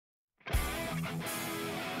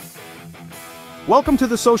Welcome to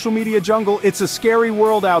the social media jungle. It's a scary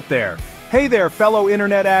world out there. Hey there, fellow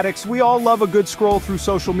internet addicts. We all love a good scroll through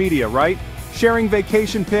social media, right? Sharing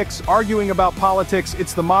vacation pics, arguing about politics,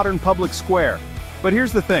 it's the modern public square. But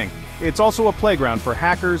here's the thing, it's also a playground for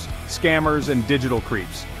hackers, scammers, and digital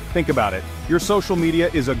creeps. Think about it, your social media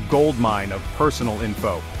is a goldmine of personal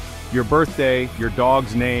info. Your birthday, your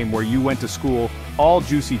dog's name, where you went to school, all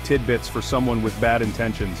juicy tidbits for someone with bad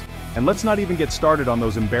intentions. And let's not even get started on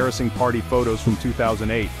those embarrassing party photos from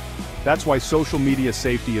 2008. That's why social media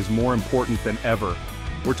safety is more important than ever.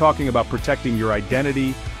 We're talking about protecting your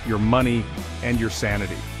identity, your money, and your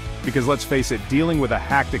sanity. Because let's face it, dealing with a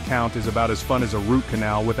hacked account is about as fun as a root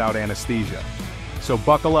canal without anesthesia. So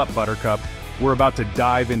buckle up, Buttercup. We're about to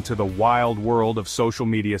dive into the wild world of social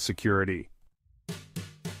media security.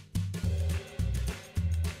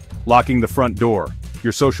 Locking the front door,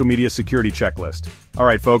 your social media security checklist.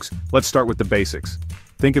 Alright folks, let's start with the basics.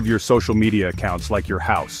 Think of your social media accounts like your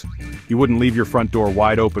house. You wouldn't leave your front door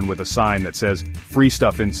wide open with a sign that says, "Free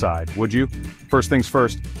stuff inside," would you? First things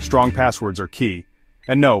first, strong passwords are key.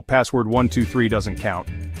 And no, password 123 doesn't count.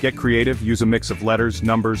 Get creative, use a mix of letters,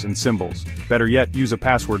 numbers, and symbols. Better yet, use a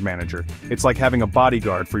password manager. It's like having a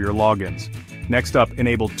bodyguard for your logins. Next up,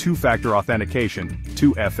 enable two-factor authentication,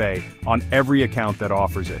 2FA, on every account that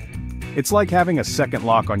offers it. It's like having a second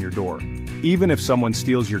lock on your door. Even if someone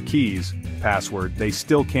steals your keys, password, they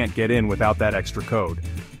still can't get in without that extra code.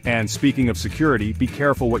 And speaking of security, be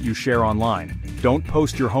careful what you share online. Don't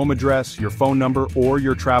post your home address, your phone number, or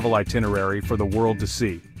your travel itinerary for the world to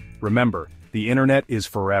see. Remember, the internet is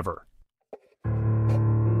forever.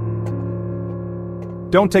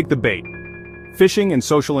 Don't take the bait. Phishing and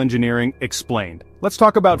social engineering explained. Let's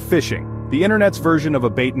talk about phishing, the internet's version of a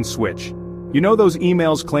bait and switch. You know those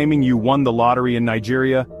emails claiming you won the lottery in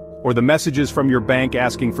Nigeria? Or the messages from your bank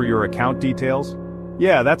asking for your account details?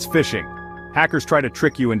 Yeah, that's phishing. Hackers try to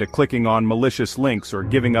trick you into clicking on malicious links or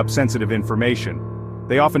giving up sensitive information.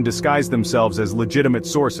 They often disguise themselves as legitimate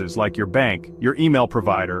sources like your bank, your email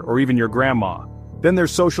provider, or even your grandma. Then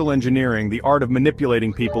there's social engineering, the art of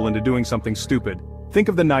manipulating people into doing something stupid. Think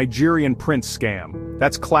of the Nigerian prince scam.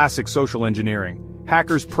 That's classic social engineering.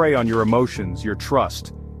 Hackers prey on your emotions, your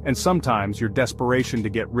trust, and sometimes your desperation to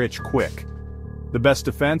get rich quick. The best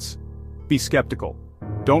defense? Be skeptical.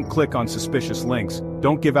 Don't click on suspicious links.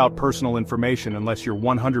 Don't give out personal information unless you're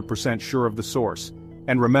 100% sure of the source.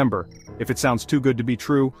 And remember, if it sounds too good to be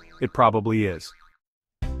true, it probably is.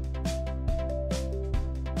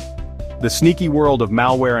 The sneaky world of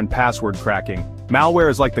malware and password cracking. Malware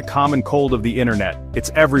is like the common cold of the internet.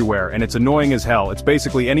 It's everywhere and it's annoying as hell. It's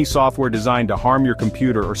basically any software designed to harm your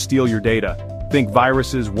computer or steal your data. Think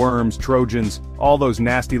viruses, worms, trojans, all those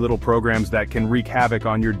nasty little programs that can wreak havoc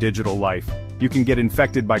on your digital life. You can get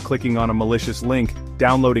infected by clicking on a malicious link,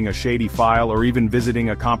 downloading a shady file, or even visiting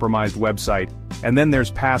a compromised website. And then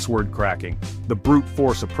there's password cracking, the brute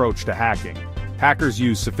force approach to hacking. Hackers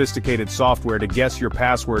use sophisticated software to guess your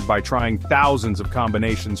password by trying thousands of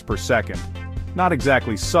combinations per second. Not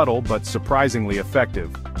exactly subtle, but surprisingly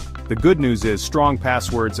effective. The good news is strong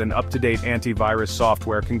passwords and up-to-date antivirus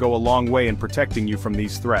software can go a long way in protecting you from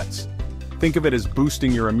these threats. Think of it as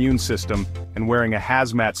boosting your immune system and wearing a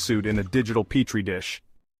hazmat suit in a digital petri dish.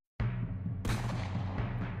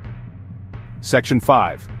 Section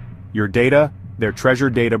 5. Your data, their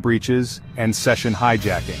treasured data breaches, and session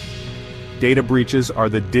hijacking. Data breaches are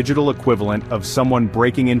the digital equivalent of someone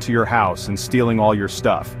breaking into your house and stealing all your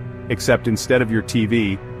stuff, except instead of your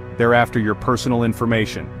TV, they're after your personal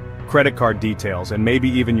information, credit card details, and maybe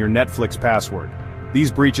even your Netflix password. These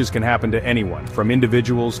breaches can happen to anyone, from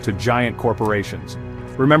individuals to giant corporations.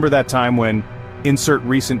 Remember that time when, insert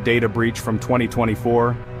recent data breach from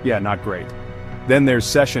 2024? Yeah, not great. Then there's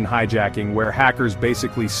session hijacking, where hackers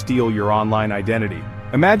basically steal your online identity.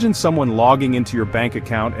 Imagine someone logging into your bank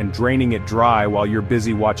account and draining it dry while you're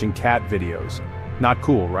busy watching cat videos. Not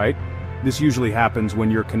cool, right? This usually happens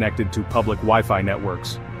when you're connected to public Wi-Fi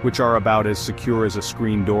networks, which are about as secure as a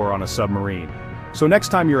screen door on a submarine. So next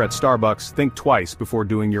time you're at Starbucks, think twice before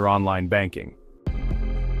doing your online banking.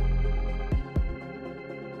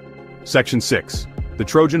 Section 6. The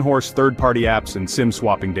Trojan Horse third-party apps and SIM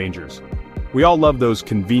swapping dangers. We all love those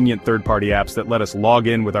convenient third-party apps that let us log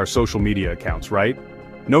in with our social media accounts, right?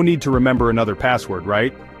 No need to remember another password,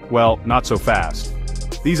 right? Well, not so fast.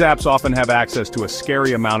 These apps often have access to a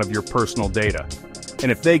scary amount of your personal data.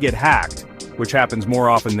 And if they get hacked, which happens more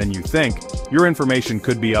often than you think, your information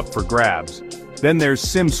could be up for grabs. Then there's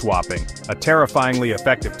SIM swapping, a terrifyingly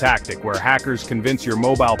effective tactic where hackers convince your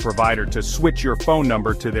mobile provider to switch your phone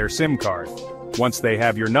number to their SIM card. Once they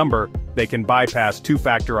have your number, they can bypass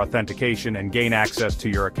two-factor authentication and gain access to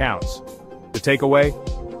your accounts. The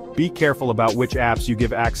takeaway? Be careful about which apps you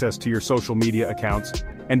give access to your social media accounts,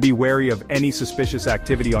 and be wary of any suspicious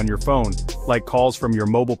activity on your phone, like calls from your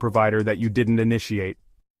mobile provider that you didn't initiate.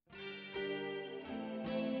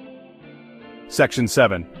 Section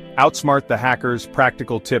 7. Outsmart the hackers,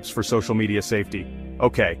 practical tips for social media safety.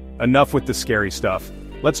 Okay, enough with the scary stuff.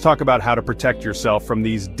 Let's talk about how to protect yourself from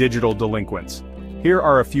these digital delinquents. Here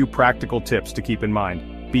are a few practical tips to keep in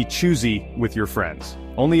mind. Be choosy with your friends.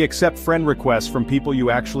 Only accept friend requests from people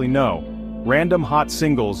you actually know. Random hot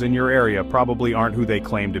singles in your area probably aren't who they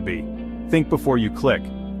claim to be. Think before you click.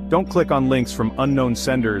 Don't click on links from unknown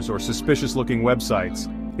senders or suspicious-looking websites.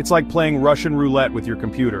 It's like playing Russian roulette with your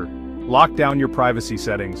computer. Lock down your privacy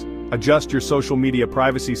settings. Adjust your social media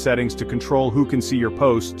privacy settings to control who can see your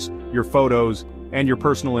posts, your photos, and your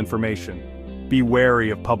personal information. Be wary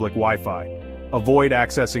of public Wi-Fi. Avoid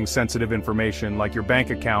accessing sensitive information like your bank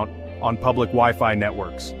account on public Wi-Fi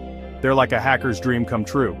networks. They're like a hacker's dream come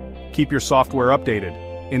true. Keep your software updated.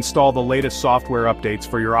 Install the latest software updates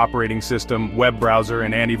for your operating system, web browser,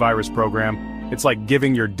 and antivirus program. It's like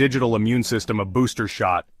giving your digital immune system a booster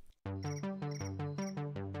shot.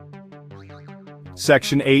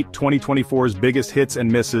 Section 8, 2024's biggest hits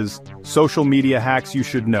and misses, social media hacks you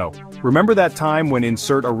should know. Remember that time when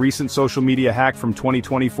insert a recent social media hack from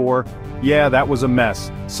 2024? Yeah, that was a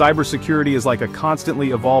mess. Cybersecurity is like a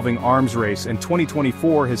constantly evolving arms race, and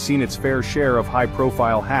 2024 has seen its fair share of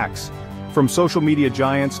high-profile hacks. From social media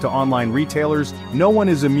giants to online retailers, no one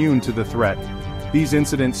is immune to the threat. These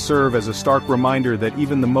incidents serve as a stark reminder that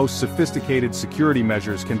even the most sophisticated security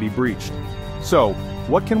measures can be breached. So,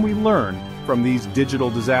 what can we learn from these digital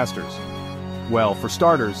disasters? Well, for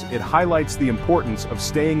starters, it highlights the importance of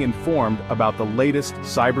staying informed about the latest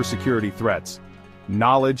cybersecurity threats.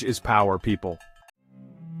 Knowledge is power, people.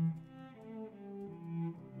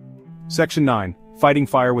 Section 9. Fighting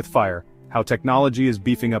fire with fire. How technology is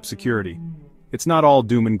beefing up security. It's not all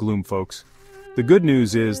doom and gloom, folks. The good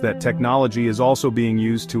news is that technology is also being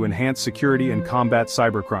used to enhance security and combat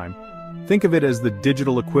cybercrime. Think of it as the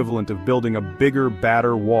digital equivalent of building a bigger,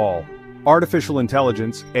 badder wall. Artificial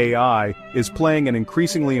intelligence, AI, is playing an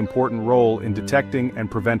increasingly important role in detecting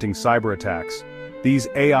and preventing cyber attacks. These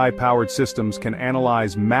AI-powered systems can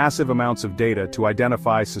analyze massive amounts of data to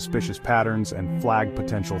identify suspicious patterns and flag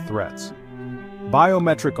potential threats.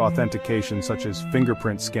 Biometric authentication such as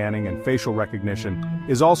fingerprint scanning and facial recognition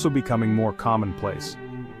is also becoming more commonplace.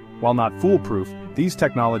 While not foolproof, these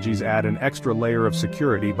technologies add an extra layer of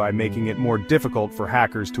security by making it more difficult for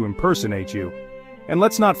hackers to impersonate you. And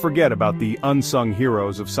let's not forget about the unsung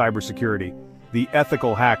heroes of cybersecurity, the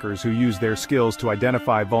ethical hackers who use their skills to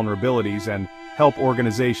identify vulnerabilities and help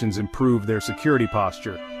organizations improve their security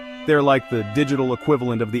posture. They're like the digital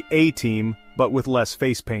equivalent of the A-team, but with less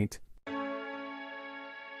face paint.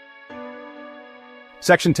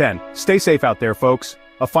 Section 10. Stay safe out there, folks.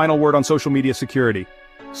 A final word on social media security.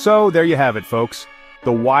 So, there you have it, folks.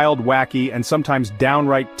 The wild, wacky, and sometimes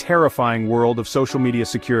downright terrifying world of social media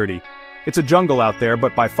security. It's a jungle out there,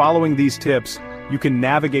 but by following these tips, you can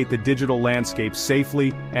navigate the digital landscape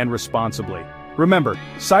safely and responsibly. Remember,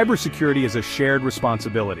 cybersecurity is a shared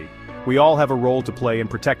responsibility. We all have a role to play in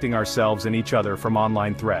protecting ourselves and each other from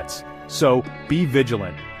online threats. So, be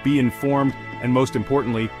vigilant, be informed, and most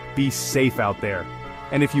importantly, be safe out there.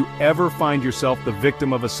 And if you ever find yourself the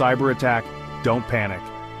victim of a cyber attack, don't panic.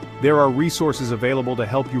 There are resources available to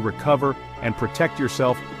help you recover and protect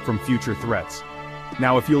yourself from future threats.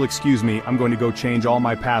 Now, if you'll excuse me, I'm going to go change all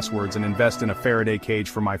my passwords and invest in a Faraday cage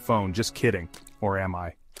for my phone. Just kidding. Or am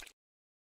I?